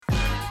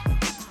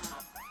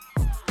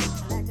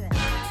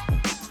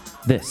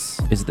This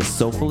is the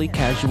Soulfully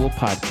Casual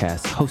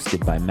podcast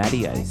hosted by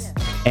Matty Ice.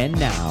 And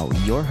now,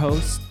 your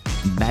host,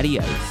 Matty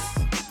Ice.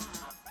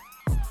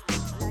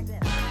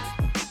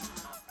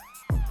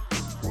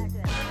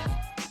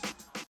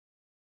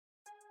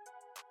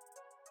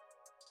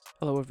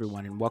 Hello,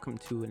 everyone, and welcome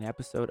to an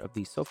episode of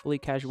the Soulfully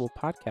Casual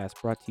podcast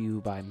brought to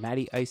you by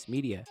Matty Ice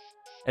Media.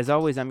 As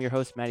always, I'm your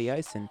host, Matty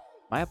Ice, and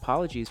my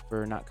apologies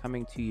for not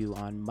coming to you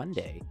on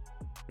Monday.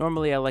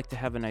 Normally, I like to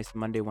have a nice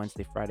Monday,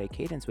 Wednesday, Friday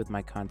cadence with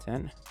my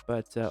content,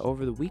 but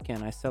over the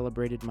weekend, I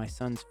celebrated my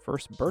son's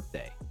first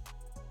birthday.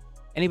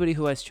 Anybody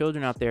who has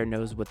children out there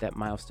knows what that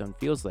milestone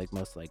feels like,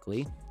 most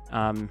likely.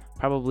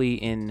 Probably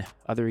in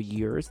other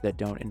years that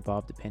don't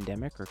involve the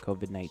pandemic or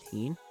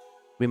COVID-19,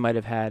 we might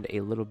have had a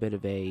little bit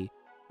of a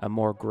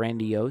more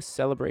grandiose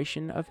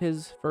celebration of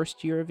his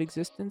first year of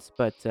existence,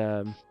 but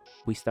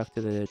we stuck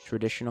to the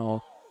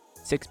traditional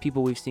 6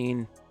 people we've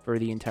seen for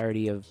the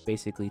entirety of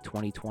basically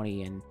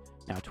 2020 and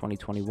now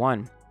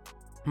 2021.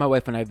 My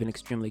wife and I have been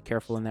extremely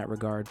careful in that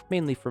regard,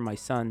 mainly for my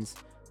son's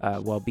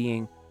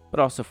well-being, but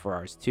also for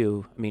ours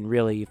too. I mean,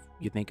 really, if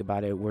you think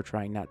about it, we're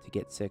trying not to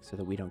get sick so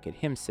that we don't get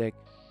him sick.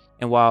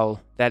 And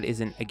while that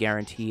isn't a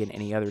guarantee in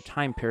any other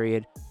time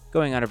period,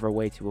 going out of our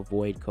way to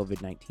avoid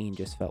COVID-19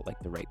 just felt like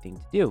the right thing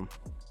to do.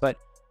 But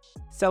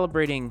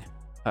celebrating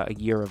a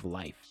year of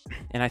life,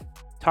 and I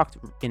talked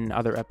in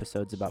other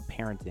episodes about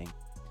parenting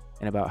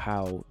and about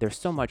how there's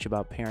so much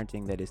about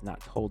parenting that is not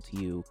told to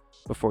you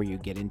before you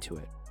get into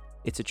it.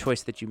 It's a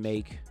choice that you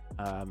make,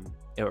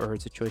 or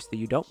it's a choice that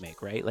you don't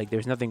make, right? Like,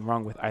 there's nothing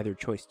wrong with either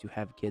choice to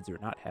have kids or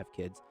not have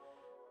kids.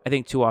 I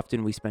think too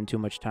often we spend too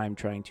much time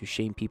trying to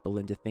shame people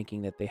into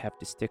thinking that they have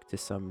to stick to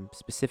some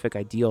specific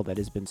ideal that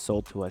has been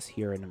sold to us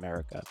here in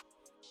America.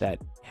 That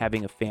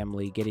having a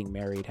family, getting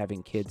married,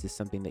 having kids is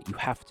something that you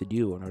have to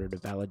do in order to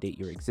validate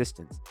your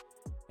existence.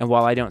 And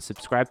while I don't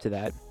subscribe to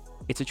that,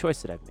 it's a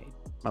choice that I've made.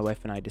 My wife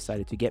and I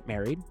decided to get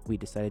married. We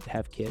decided to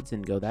have kids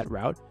and go that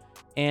route.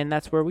 And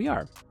that's where we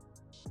are.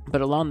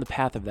 But along the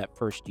path of that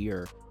first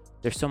year,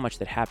 there's so much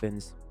that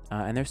happens.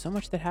 And there's so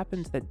much that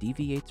happens that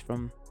deviates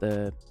from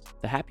the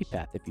happy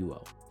path, if you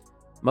will.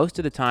 Most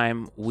of the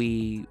time,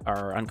 we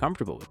are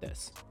uncomfortable with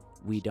this.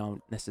 We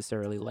don't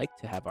necessarily like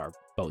to have our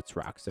boats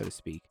rock, so to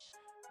speak,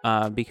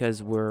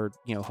 because we're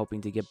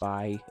hoping to get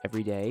by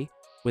every day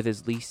with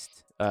the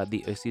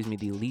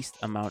least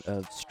amount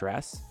of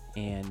stress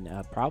and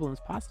problems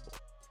possible.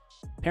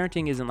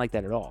 Parenting isn't like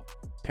that at all.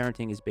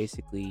 Parenting is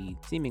basically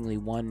seemingly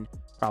one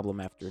problem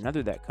after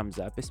another that comes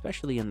up,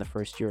 especially in the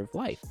first year of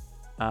life.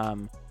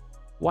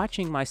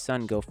 Watching my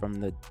son go from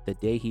the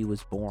day he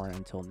was born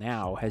until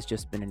now has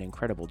just been an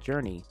incredible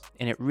journey.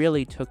 And it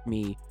really took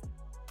me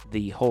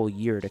the whole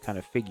year to kind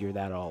of figure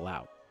that all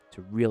out,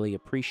 to really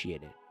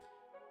appreciate it.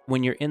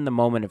 When you're in the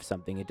moment of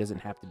something, it doesn't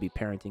have to be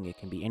parenting. It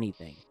can be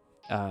anything.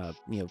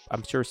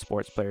 I'm sure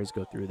sports players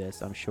go through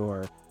this. I'm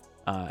sure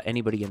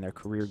anybody in their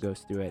career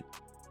goes through it.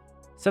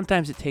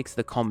 Sometimes it takes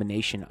the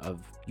culmination of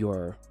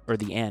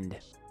the end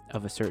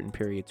of a certain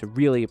period to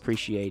really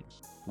appreciate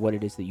what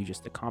it is that you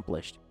just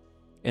accomplished.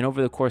 And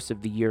over the course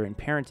of the year in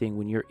parenting,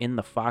 when you're in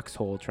the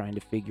foxhole trying to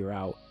figure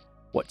out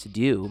what to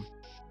do,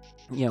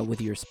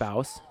 with your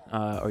spouse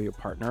or your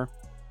partner,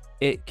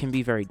 it can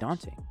be very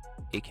daunting.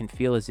 It can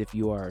feel as if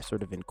you are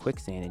sort of in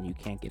quicksand and you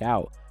can't get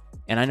out.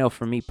 And I know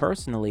for me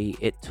personally,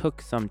 it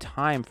took some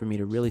time for me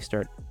to really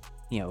start,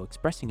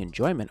 expressing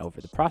enjoyment over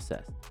the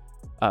process.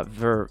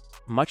 For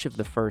much of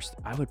the first,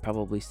 I would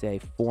probably say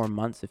 4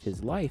 months of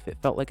his life, it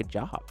felt like a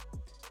job.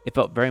 It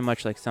felt very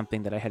much like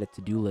something that I had a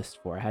to-do list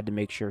for. I had to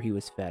make sure he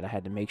was fed. I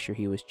had to make sure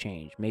he was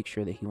changed, make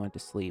sure that he went to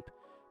sleep,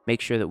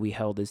 make sure that we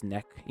held his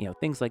neck,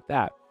 things like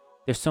that.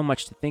 There's so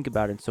much to think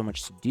about and so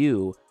much to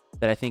do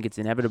that I think it's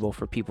inevitable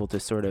for people to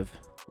sort of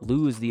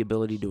lose the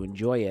ability to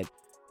enjoy it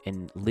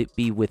and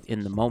be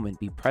within the moment,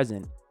 be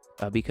present,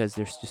 because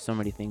there's just so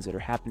many things that are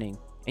happening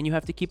and you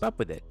have to keep up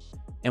with it.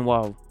 And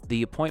while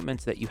the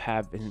appointments that you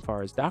have as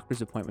far as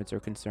doctor's appointments are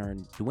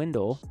concerned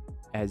dwindle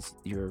as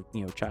your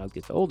child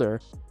gets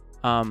older,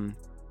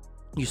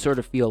 you sort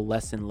of feel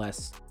less and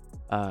less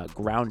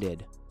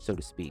grounded, so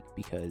to speak,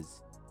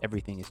 because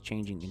everything is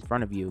changing in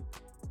front of you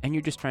and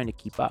you're just trying to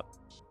keep up.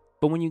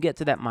 But when you get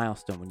to that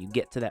milestone, when you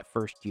get to that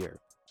first year,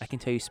 I can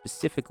tell you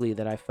specifically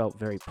that I felt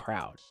very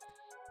proud,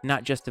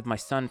 not just of my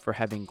son for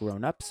having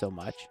grown up so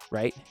much,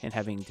 right, and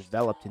having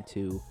developed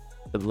into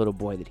the little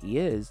boy that he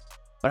is,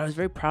 but I was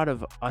very proud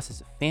of us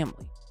as a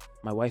family,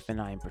 my wife and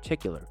I in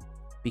particular,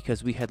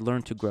 because we had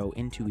learned to grow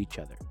into each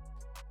other.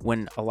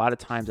 When a lot of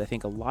times I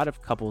think a lot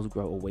of couples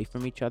grow away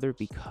from each other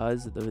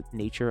because the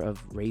nature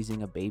of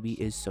raising a baby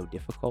is so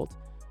difficult.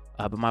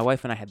 But my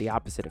wife and I had the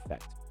opposite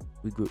effect.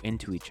 We grew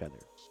into each other.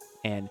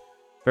 And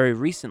very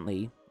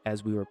recently,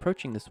 as we were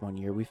approaching this 1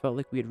 year, we felt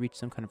like we had reached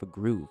some kind of a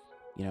groove,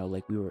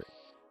 like we were,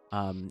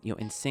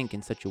 in sync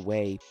in such a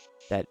way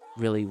that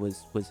really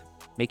was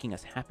making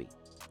us happy.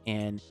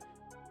 And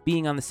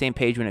being on the same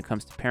page when it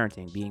comes to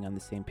parenting, being on the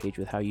same page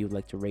with how you'd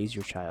like to raise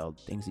your child,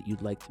 things that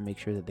you'd like to make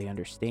sure that they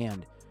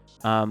understand,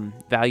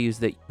 values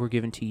that were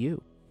given to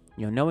you.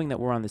 Knowing that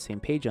we're on the same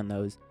page on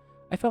those,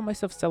 I felt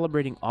myself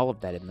celebrating all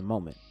of that in the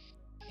moment.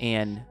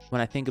 And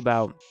when I think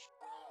about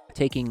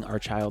taking our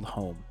child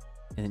home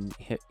and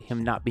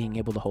him not being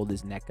able to hold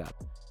his neck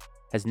up,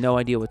 has no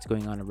idea what's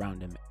going on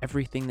around him,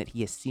 everything that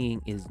he is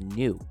seeing is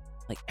new.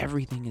 Like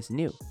everything is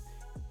new.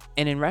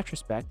 And in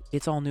retrospect,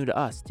 it's all new to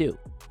us too.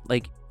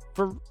 Like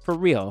for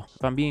real,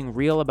 if I'm being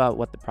real about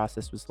what the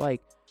process was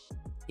like,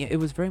 it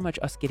was very much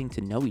us getting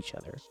to know each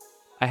other.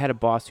 I had a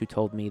boss who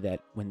told me that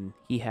when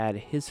he had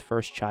his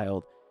first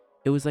child,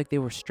 it was like they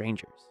were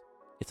strangers.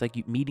 It's like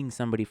you meeting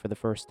somebody for the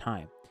first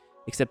time.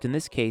 Except in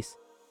this case,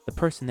 the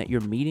person that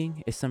you're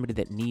meeting is somebody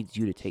that needs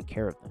you to take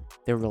care of them.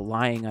 They're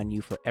relying on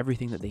you for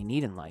everything that they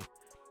need in life.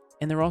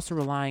 And they're also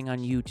relying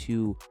on you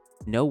to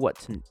know what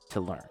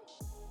to learn,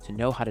 to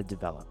know how to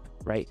develop,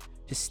 right?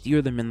 To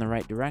steer them in the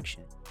right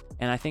direction.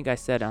 And I think I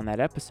said on that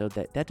episode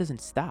that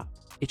doesn't stop.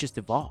 It just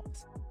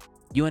evolves.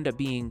 You end up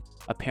being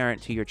a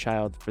parent to your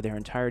child for their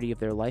entirety of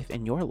their life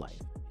and your life.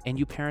 And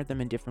you parent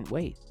them in different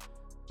ways.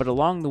 But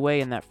along the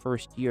way in that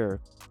first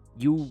year,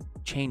 you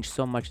change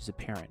so much as a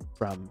parent,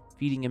 from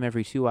feeding him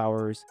every 2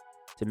 hours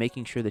to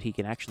making sure that he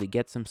can actually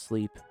get some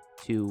sleep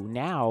to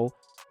now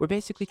we're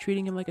basically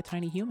treating him like a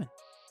tiny human.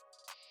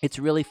 It's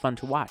really fun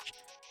to watch.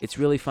 It's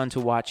really fun to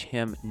watch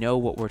him know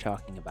what we're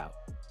talking about,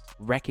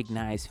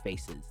 recognize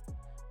faces,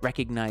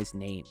 recognize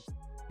names,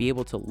 be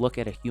able to look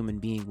at a human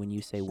being when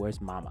you say, "Where's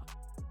mama?"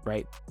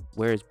 Right?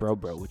 "Where's bro,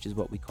 which is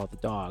what we call the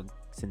dog,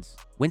 since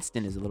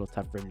Winston is a little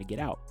tough for him to get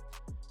out.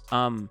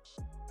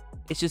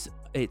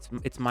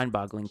 It's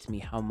mind-boggling to me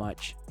how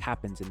much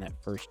happens in that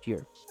first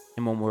year.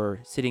 And when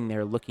we're sitting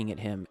there looking at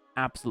him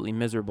absolutely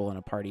miserable in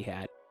a party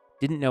hat,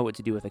 didn't know what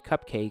to do with a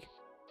cupcake,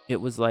 it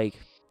was like,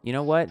 you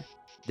know what?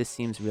 This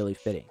seems really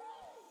fitting,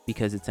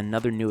 because it's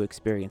another new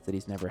experience that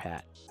he's never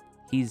had.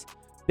 He's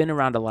been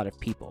around a lot of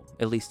people,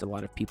 at least a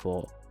lot of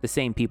people, the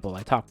same people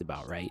I talked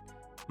about, right?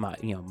 My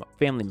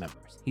family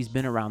members. He's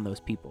been around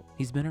those people.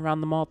 He's been around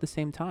them all at the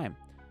same time.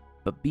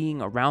 But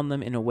being around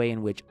them in a way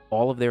in which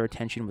all of their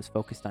attention was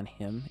focused on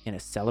him in a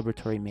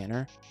celebratory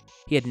manner,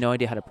 he had no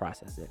idea how to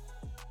process it.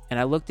 And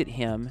I looked at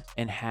him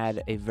and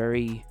had a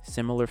very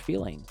similar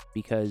feeling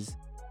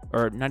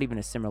or not even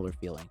a similar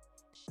feeling.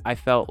 I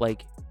felt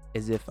like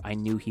as if I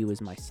knew he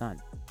was my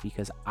son,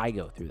 because I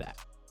go through that.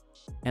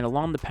 And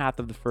along the path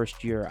of the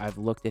first year, I've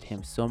looked at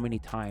him so many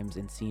times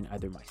and seen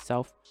either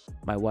myself,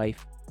 my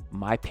wife,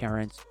 my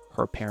parents,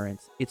 her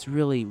parents. It's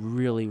really,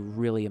 really,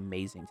 really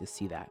amazing to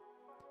see that.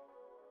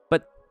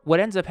 But what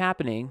ends up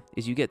happening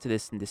is you get to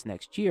this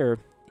next year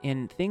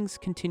and things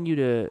continue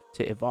to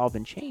evolve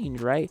and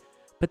change, right?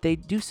 But they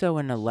do so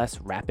in a less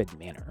rapid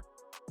manner.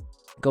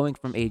 Going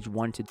from age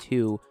 1 to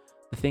 2,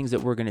 the things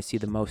that we're going to see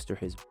the most are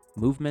his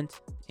movement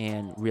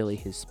and really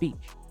his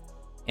speech.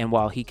 And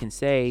while he can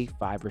say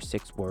 5 or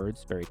 6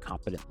 words very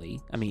competently,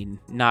 I mean,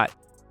 not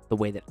the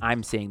way that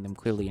I'm saying them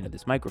clearly into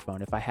this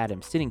microphone. If I had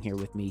him sitting here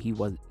with me,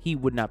 he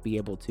would not be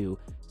able to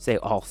say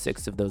all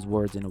 6 of those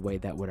words in a way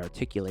that would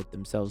articulate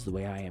themselves the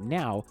way I am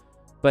now.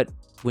 But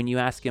when you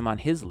ask him on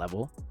his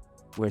level,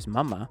 "Where's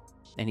mama?"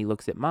 and he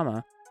looks at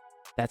mama,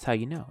 that's how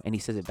you know. And he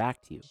says it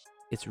back to you.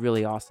 It's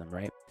really awesome,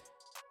 right?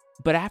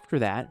 But after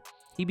that,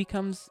 he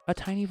becomes a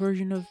tiny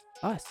version of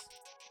us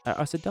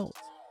adults.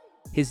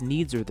 His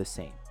needs are the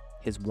same.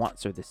 His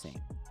wants are the same.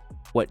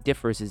 What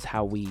differs is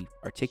how we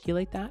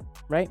articulate that,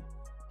 right?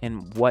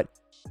 And what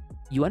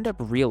you end up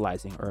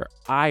realizing, or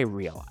I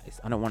realize,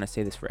 I don't want to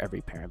say this for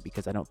every parent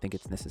because I don't think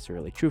it's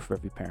necessarily true for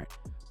every parent,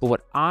 but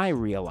what I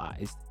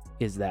realized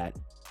is that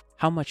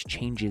how much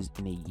changes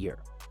in a year.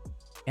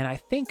 And I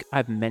think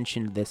I've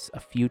mentioned this a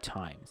few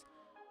times,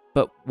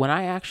 but when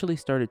I actually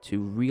started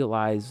to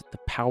realize the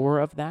power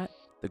of that,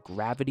 the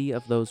gravity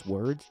of those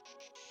words,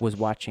 was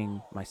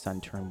watching my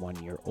son turn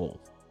 1 year old,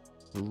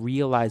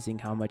 realizing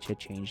how much had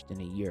changed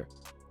in a year.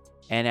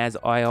 And as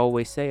I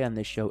always say on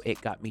this show,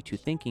 it got me to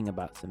thinking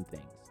about some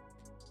things.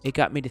 It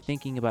got me to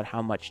thinking about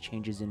how much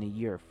changes in a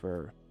year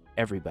for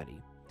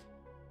everybody.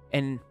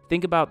 And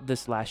think about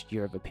this last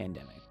year of a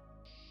pandemic.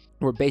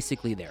 We're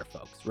basically there,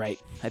 folks, right?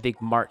 I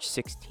think March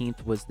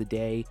 16th was the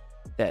day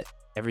that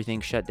everything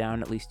shut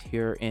down, at least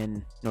here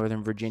in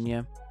Northern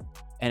Virginia.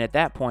 And at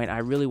that point, I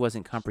really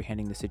wasn't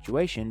comprehending the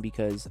situation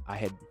because I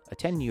had a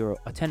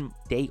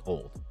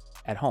 10-day-old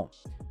at home.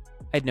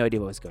 I had no idea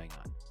what was going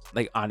on.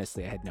 Like,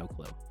 honestly, I had no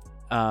clue.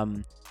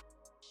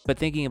 But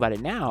thinking about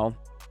it now,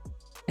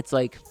 it's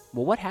like,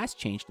 well, what has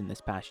changed in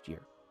this past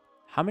year?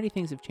 How many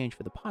things have changed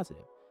for the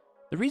positive?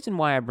 The reason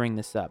why I bring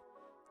this up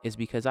is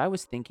because I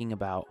was thinking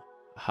about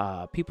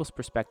people's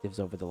perspectives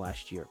over the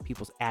last year,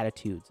 people's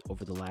attitudes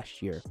over the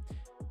last year.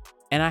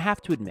 And I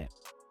have to admit,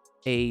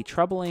 a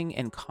troubling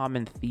and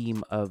common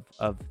theme of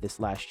this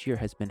last year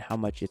has been how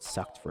much it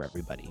sucked for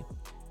everybody.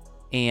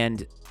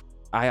 And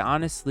I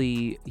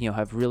honestly,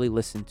 have really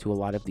listened to a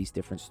lot of these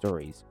different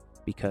stories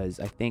because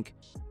I think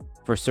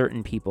for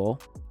certain people,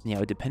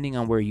 depending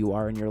on where you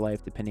are in your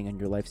life, depending on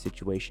your life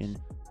situation,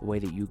 the way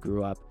that you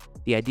grew up,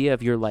 the idea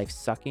of your life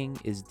sucking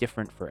is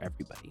different for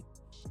everybody.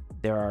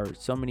 There are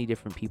so many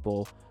different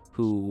people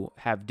who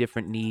have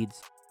different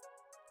needs,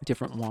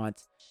 different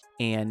wants,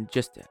 and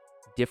just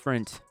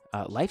different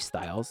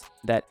lifestyles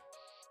that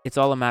it's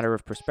all a matter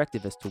of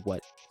perspective as to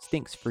what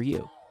stinks for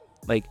you.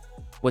 Like,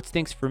 what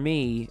stinks for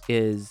me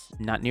is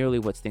not nearly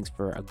what stinks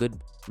for a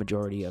good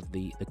majority of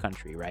the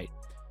country, right?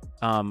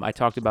 I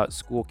talked about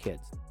school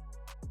kids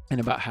and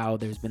about how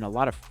there's been a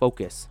lot of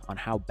focus on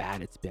how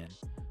bad it's been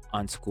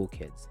on school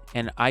kids.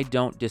 And I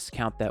don't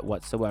discount that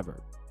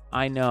whatsoever.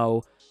 I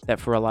know that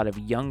for a lot of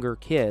younger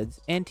kids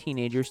and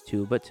teenagers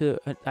too, but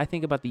I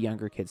think about the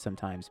younger kids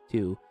sometimes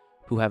too,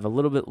 who have a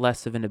little bit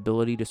less of an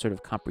ability to sort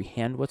of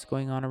comprehend what's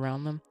going on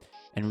around them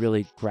and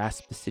really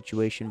grasp the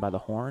situation by the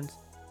horns.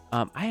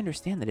 I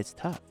understand that it's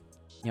tough.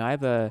 I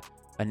have a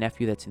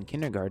nephew that's in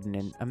kindergarten,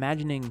 and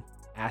imagining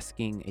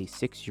asking a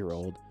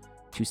 6-year-old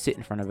to sit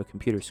in front of a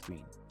computer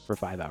screen for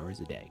 5 hours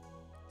a day.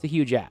 It's a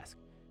huge ask.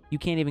 You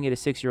can't even get a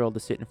 6-year-old to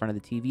sit in front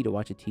of the TV to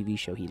watch a TV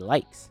show he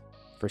likes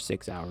for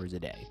 6 hours a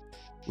day,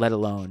 let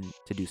alone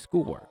to do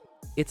schoolwork.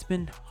 It's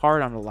been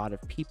hard on a lot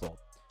of people.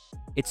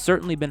 It's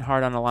certainly been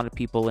hard on a lot of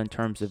people in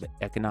terms of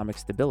economic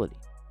stability.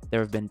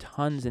 There have been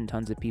tons and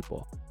tons of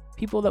people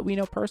that we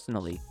know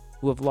personally,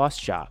 who have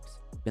lost jobs,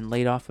 been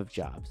laid off of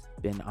jobs,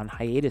 been on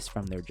hiatus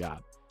from their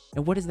job.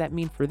 And what does that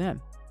mean for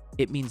them?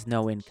 It means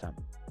no income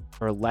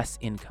or less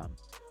income,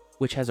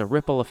 which has a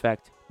ripple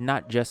effect,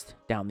 not just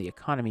down the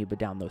economy, but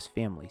down those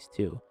families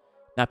too.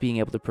 Not being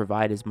able to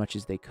provide as much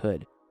as they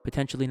could,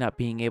 potentially not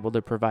being able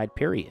to provide,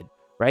 period,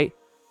 right?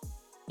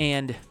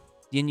 And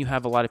then you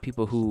have a lot of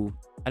people who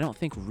I don't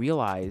think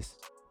realize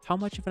how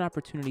much of an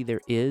opportunity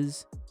there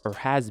is or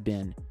has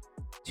been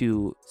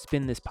to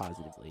spin this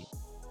positively.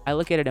 I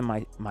look at it in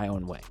my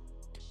own way.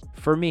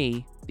 For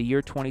me, the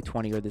year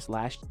 2020, or this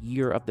last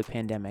year of the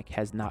pandemic,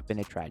 has not been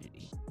a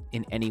tragedy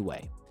in any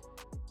way.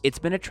 It's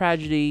been a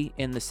tragedy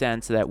in the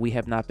sense that we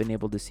have not been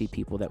able to see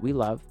people that we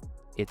love.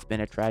 It's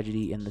been a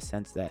tragedy in the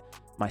sense that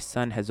my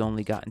son has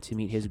only gotten to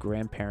meet his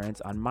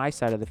grandparents on my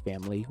side of the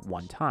family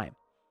one time.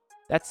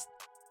 That's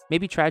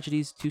maybe tragedy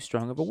is too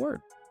strong of a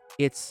word.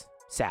 It's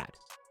sad,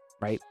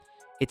 right?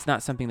 It's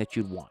not something that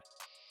you'd want.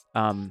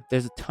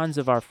 There's tons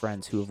of our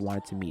friends who have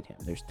wanted to meet him.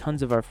 There's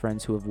tons of our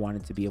friends who have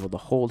wanted to be able to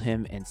hold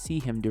him and see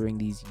him during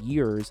these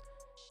years,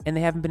 and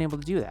they haven't been able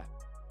to do that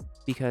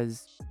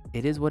because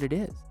it is what it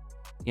is.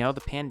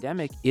 The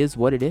pandemic is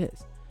what it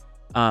is.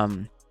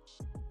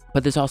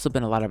 But there's also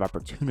been a lot of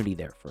opportunity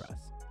there for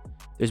us.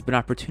 There's been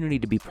opportunity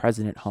to be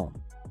present at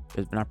home.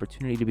 There's been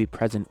opportunity to be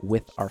present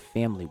with our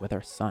family, with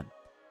our son.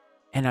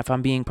 And if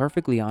I'm being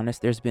perfectly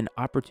honest, there's been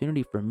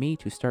opportunity for me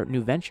to start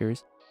new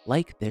ventures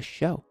like this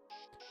show.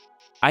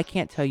 I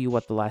can't tell you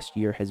what the last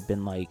year has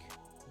been like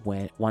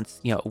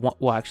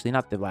actually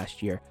not the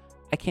last year.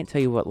 I can't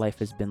tell you what life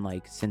has been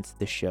like since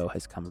this show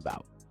has come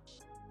about.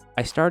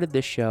 I started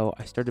this show,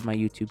 I started my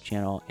YouTube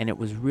channel, and it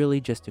was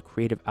really just a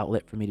creative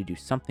outlet for me to do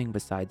something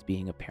besides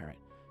being a parent,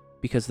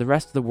 because the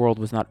rest of the world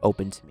was not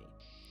open to me.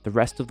 The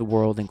rest of the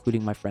world,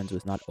 including my friends,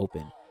 was not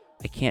open.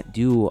 I can't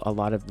do a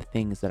lot of the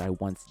things that I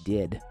once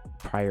did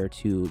prior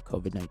to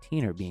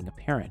COVID-19 or being a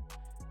parent.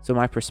 So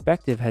my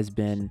perspective has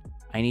been,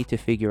 I need to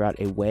figure out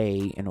a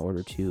way in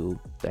order to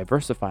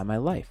diversify my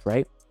life,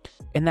 right?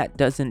 And that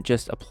doesn't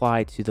just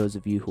apply to those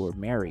of you who are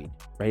married,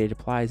 right? It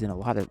applies in a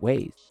lot of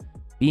ways.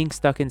 Being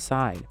stuck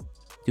inside,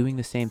 doing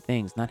the same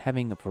things, not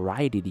having a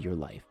variety to your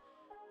life,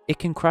 it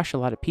can crush a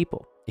lot of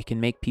people. It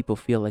can make people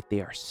feel like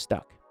they are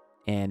stuck.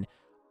 And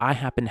I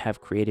happen to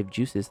have creative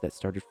juices that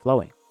started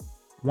flowing.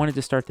 Wanted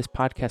to start this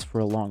podcast for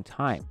a long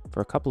time,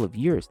 for a couple of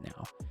years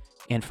now.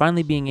 And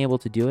finally being able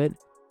to do it,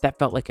 that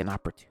felt like an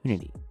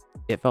opportunity.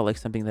 It felt like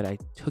something that I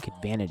took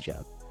advantage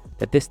of.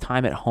 That this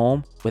time at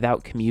home,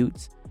 without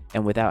commutes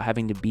and without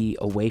having to be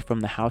away from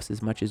the house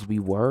as much as we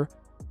were,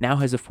 now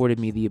has afforded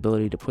me the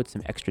ability to put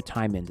some extra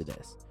time into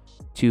this,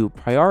 to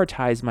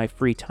prioritize my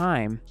free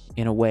time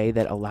in a way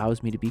that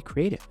allows me to be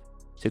creative,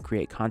 to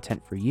create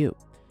content for you.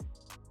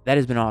 That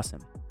has been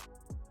awesome.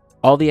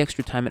 All the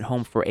extra time at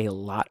home for a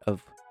lot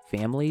of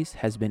families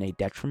has been a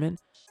detriment,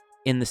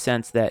 in the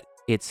sense that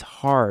it's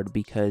hard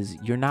because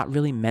you're not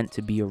really meant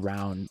to be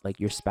around like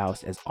your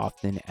spouse as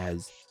often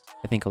as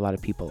I think a lot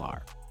of people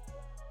are.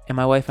 And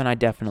my wife and I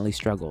definitely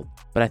struggled,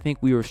 but I think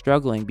we were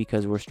struggling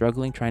because we're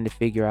struggling trying to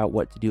figure out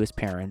what to do as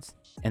parents.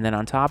 And then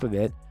on top of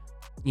it,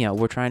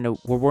 we're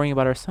worrying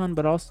about our son,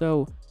 but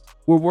also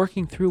we're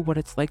working through what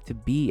it's like to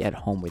be at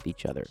home with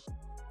each other.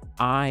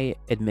 I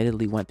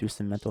admittedly went through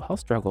some mental health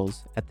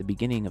struggles at the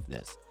beginning of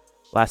this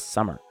last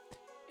summer,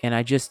 and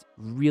I just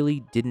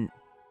really didn't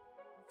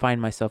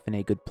find myself in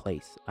a good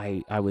place.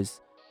 I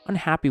was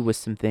unhappy with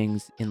some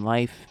things in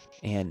life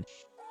and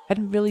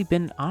hadn't really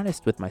been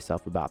honest with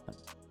myself about them.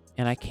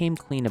 And I came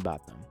clean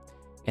about them.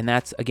 And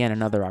that's, again,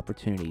 another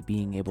opportunity,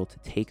 being able to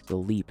take the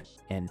leap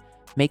and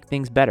make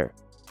things better,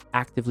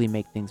 actively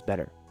make things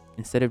better.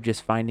 Instead of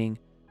just finding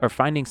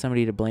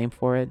somebody to blame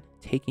for it,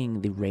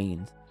 taking the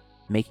reins,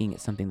 making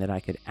it something that I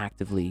could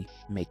actively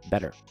make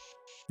better.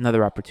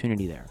 Another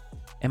opportunity there.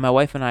 And my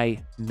wife and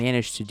I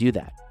managed to do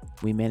that.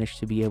 We managed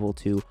to be able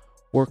to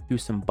work through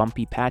some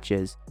bumpy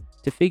patches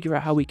to figure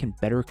out how we can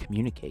better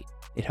communicate.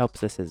 It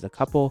helps us as a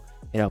couple,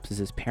 it helps us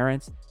as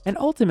parents, and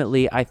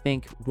ultimately, I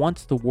think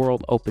once the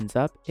world opens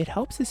up, it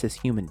helps us as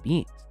human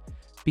beings.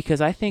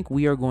 Because I think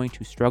we are going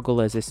to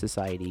struggle as a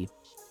society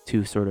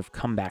to sort of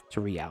come back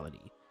to reality.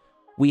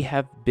 We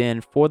have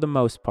been, for the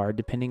most part,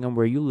 depending on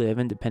where you live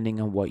and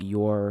depending on what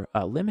your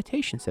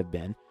limitations have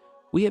been,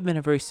 we have been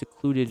a very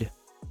secluded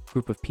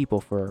group of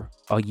people for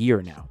a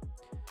year now.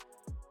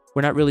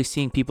 We're not really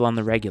seeing people on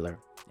the regular.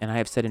 And I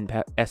have said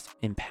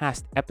in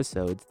past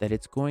episodes that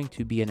it's going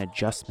to be an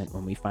adjustment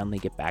when we finally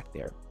get back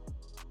there.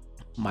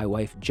 My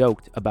wife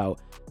joked about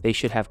they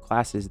should have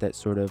classes that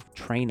sort of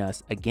train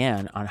us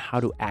again on how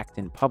to act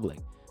in public,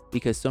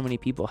 because so many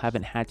people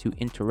haven't had to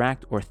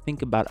interact or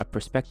think about a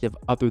perspective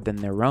other than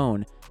their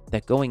own,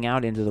 that going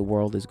out into the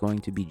world is going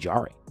to be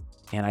jarring.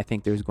 And I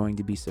think there's going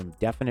to be some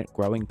definite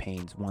growing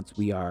pains once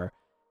we are,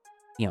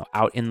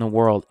 out in the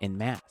world en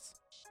masse.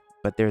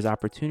 But there's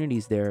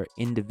opportunities there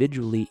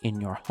individually in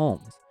your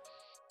homes.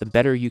 The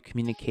better you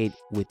communicate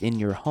within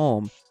your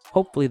home,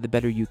 hopefully the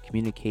better you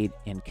communicate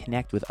and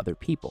connect with other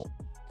people.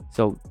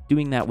 So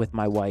doing that with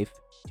my wife,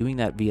 doing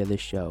that via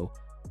this show,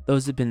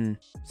 those have been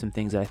some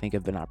things that I think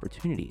have been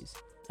opportunities.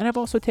 And I've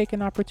also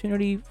taken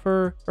opportunity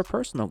for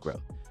personal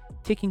growth,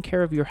 taking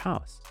care of your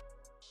house,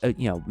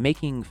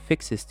 making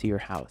fixes to your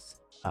house,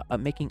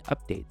 making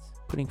updates,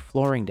 putting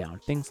flooring down,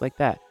 things like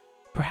that.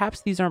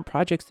 Perhaps these aren't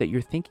projects that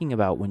you're thinking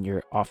about when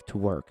you're off to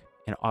work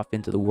and off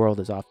into the world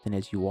as often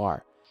as you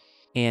are.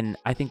 And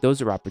I think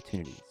those are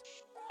opportunities.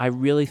 I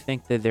really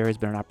think that there has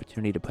been an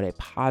opportunity to put a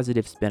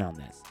positive spin on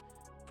this.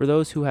 For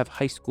those who have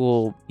high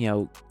school,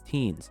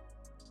 teens,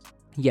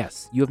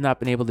 yes, you have not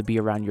been able to be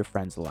around your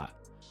friends a lot,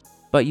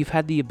 but you've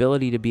had the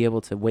ability to be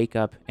able to wake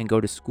up and go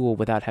to school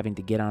without having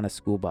to get on a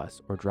school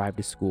bus or drive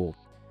to school.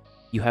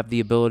 You have the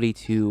ability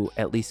to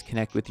at least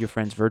connect with your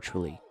friends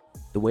virtually.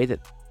 The way that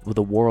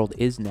the world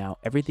is now,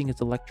 everything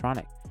is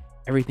electronic.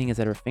 Everything is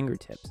at our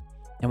fingertips.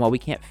 And while we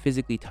can't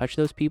physically touch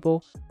those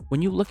people,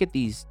 when you look at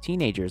these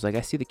teenagers, like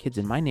I see the kids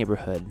in my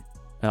neighborhood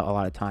a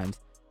lot of times,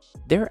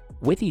 they're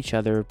with each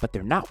other, but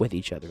they're not with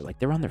each other. Like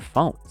they're on their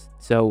phones.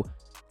 So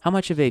how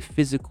much of a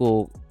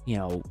physical,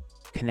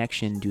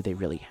 connection do they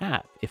really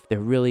have if they're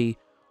really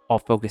all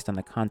focused on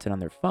the content on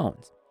their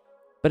phones?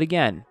 But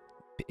again,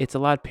 it's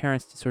allowed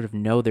parents to sort of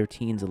know their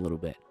teens a little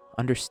bit,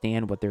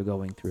 understand what they're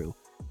going through,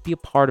 be a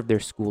part of their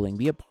schooling,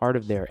 be a part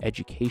of their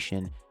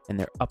education and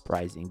their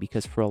uprising.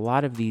 Because for a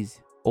lot of these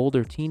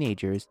older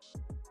teenagers,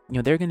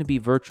 they're going to be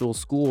virtual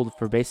schooled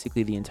for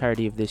basically the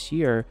entirety of this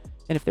year.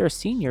 And if they're a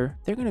senior,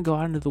 they're going to go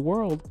out into the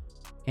world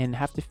and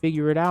have to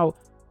figure it out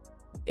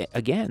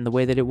again, the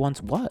way that it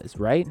once was,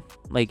 right?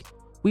 Like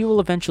we will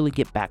eventually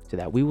get back to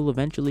that. We will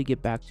eventually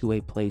get back to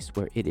a place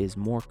where it is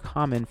more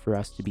common for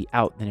us to be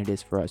out than it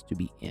is for us to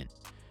be in.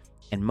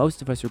 And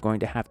most of us are going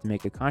to have to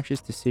make a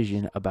conscious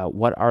decision about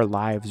what our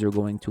lives are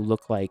going to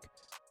look like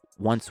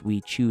once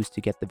we choose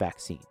to get the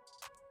vaccine.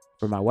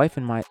 For my wife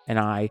and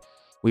I,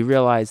 we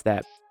realize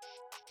that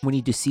we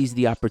need to seize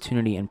the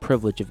opportunity and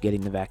privilege of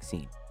getting the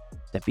vaccine.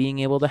 That being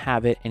able to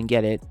have it and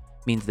get it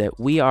means that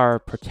we are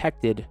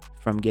protected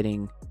from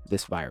getting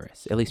this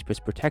virus, at least as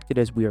protected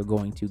as we are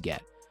going to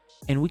get.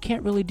 And we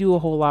can't really do a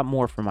whole lot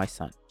more for my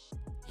son.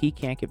 He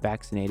can't get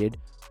vaccinated.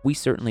 We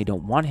certainly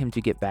don't want him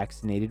to get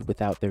vaccinated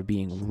without there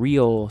being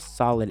real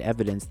solid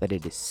evidence that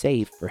it is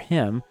safe for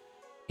him.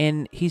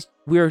 And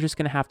we're just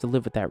going to have to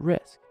live with that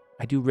risk.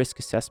 I do risk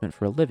assessment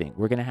for a living.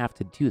 We're going to have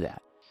to do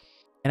that.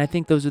 And I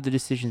think those are the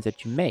decisions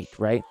that you make,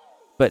 right?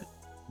 But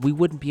we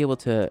wouldn't be able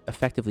to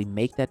effectively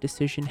make that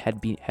decision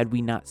had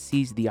we not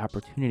seized the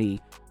opportunity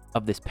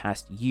of this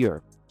past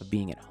year of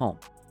being at home.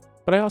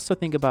 But I also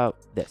think about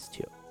this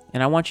too.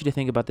 And I want you to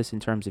think about this in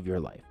terms of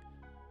your life.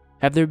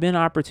 Have there been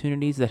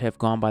opportunities that have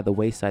gone by the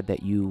wayside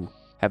that you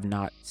have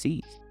not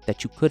seized,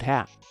 that you could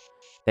have,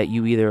 that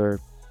you either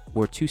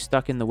were too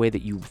stuck in the way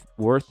that you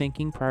were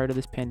thinking prior to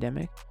this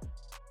pandemic?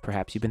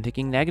 Perhaps you've been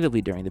thinking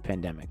negatively during the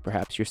pandemic.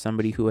 Perhaps you're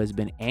somebody who has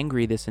been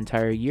angry this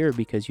entire year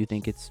because you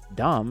think it's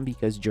dumb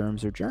because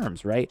germs are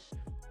germs, right?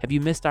 Have you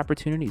missed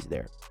opportunities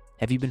there?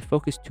 Have you been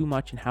focused too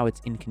much on how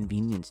it's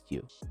inconvenienced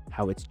you,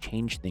 how it's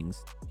changed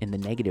things in the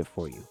negative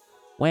for you,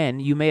 when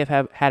you may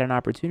have had an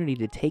opportunity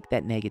to take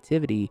that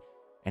negativity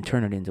and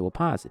turn it into a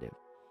positive,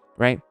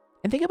 right?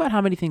 And think about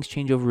how many things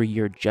change over a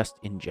year just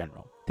in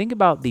general. Think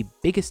about the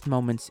biggest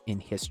moments in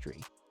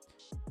history.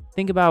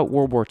 Think about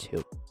World War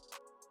II.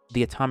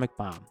 The atomic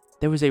bomb.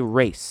 There was a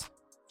race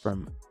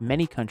from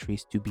many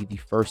countries to be the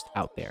first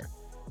out there.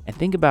 And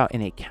think about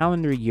in a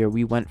calendar year,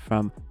 we went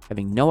from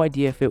having no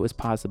idea if it was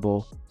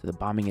possible to the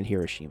bombing at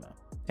Hiroshima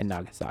and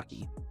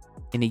Nagasaki.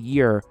 In a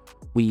year,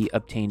 we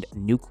obtained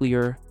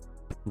nuclear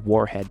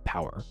warhead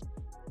power.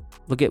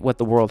 Look at what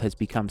the world has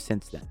become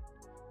since then.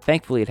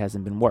 Thankfully, it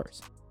hasn't been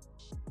worse.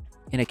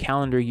 In a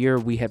calendar year,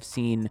 we have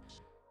seen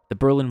the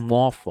Berlin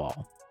Wall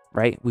fall,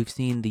 right? We've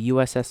seen the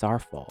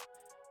USSR fall.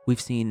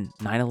 We've seen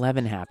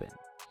 9/11 happen.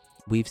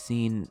 We've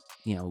seen,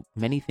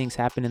 many things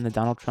happen in the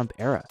Donald Trump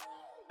era.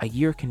 A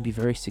year can be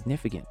very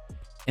significant.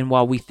 And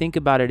while we think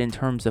about it in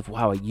terms of,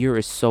 wow, a year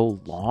is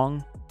so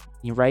long,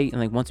 You're right.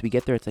 And like once we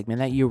get there, it's like, man,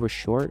 that year was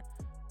short.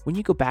 When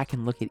you go back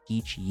and look at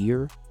each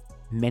year,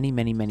 many,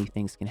 many, many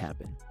things can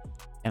happen.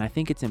 And I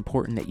think it's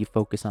important that you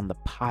focus on the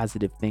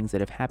positive things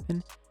that have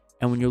happened.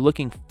 And when you're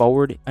looking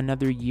forward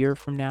another year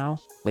from now,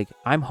 like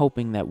I'm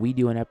hoping that we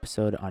do an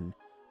episode on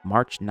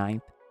March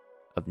 9th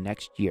of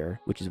next year,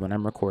 which is when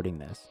I'm recording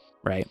this,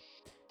 right?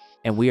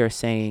 And we are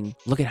saying,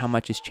 look at how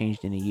much has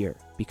changed in a year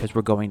because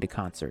we're going to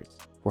concerts.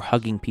 We're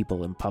hugging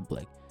people in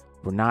public.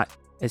 We're not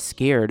as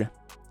scared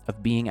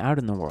of being out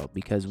in the world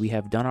because we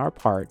have done our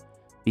part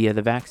via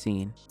the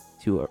vaccine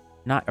to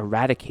not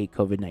eradicate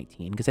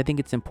COVID-19, because I think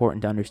it's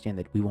important to understand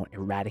that we won't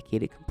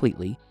eradicate it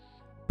completely,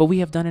 but we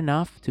have done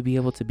enough to be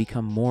able to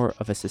become more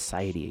of a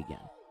society again.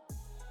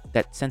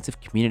 That sense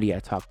of community I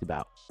talked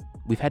about.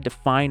 We've had to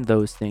find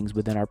those things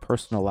within our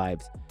personal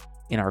lives,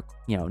 in our,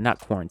 not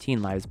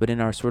quarantine lives, but in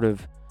our sort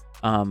of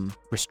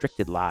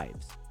restricted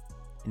lives.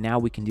 And now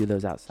we can do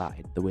those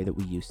outside the way that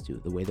we used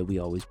to, the way that we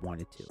always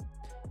wanted to.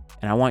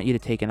 And I want you to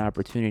take an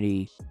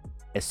opportunity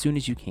as soon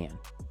as you can.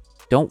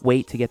 Don't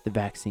wait to get the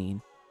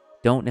vaccine.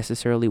 Don't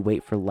necessarily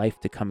wait for life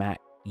to come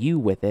at you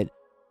with it.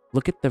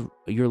 Look at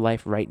your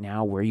life right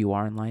now, where you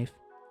are in life,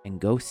 and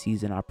go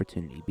seize an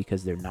opportunity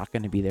because they're not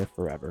going to be there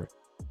forever.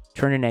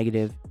 Turn a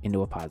negative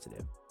into a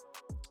positive.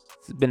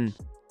 It's been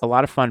a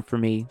lot of fun for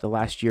me. The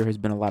last year has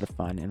been a lot of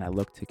fun, and I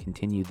look to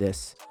continue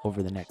this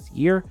over the next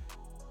year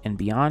and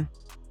beyond.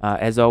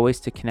 As always,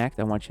 to connect,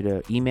 I want you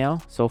to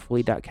email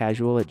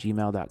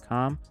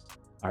soulfully.casual@gmail.com.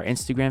 Our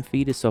Instagram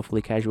feed is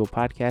Soulfully Casual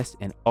Podcast.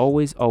 And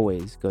always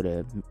go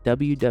to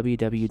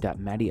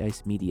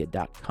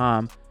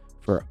www.maddyicemedia.com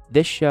for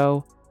this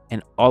show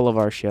and all of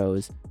our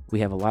shows.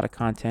 We have a lot of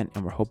content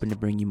and we're hoping to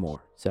bring you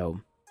more. So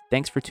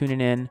thanks for tuning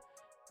in.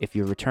 If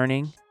you're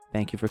returning,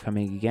 thank you for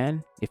coming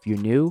again. If you're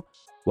new,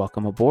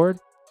 welcome aboard.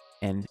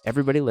 And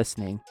everybody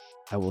listening,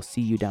 I will see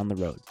you down the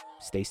road.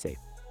 Stay safe.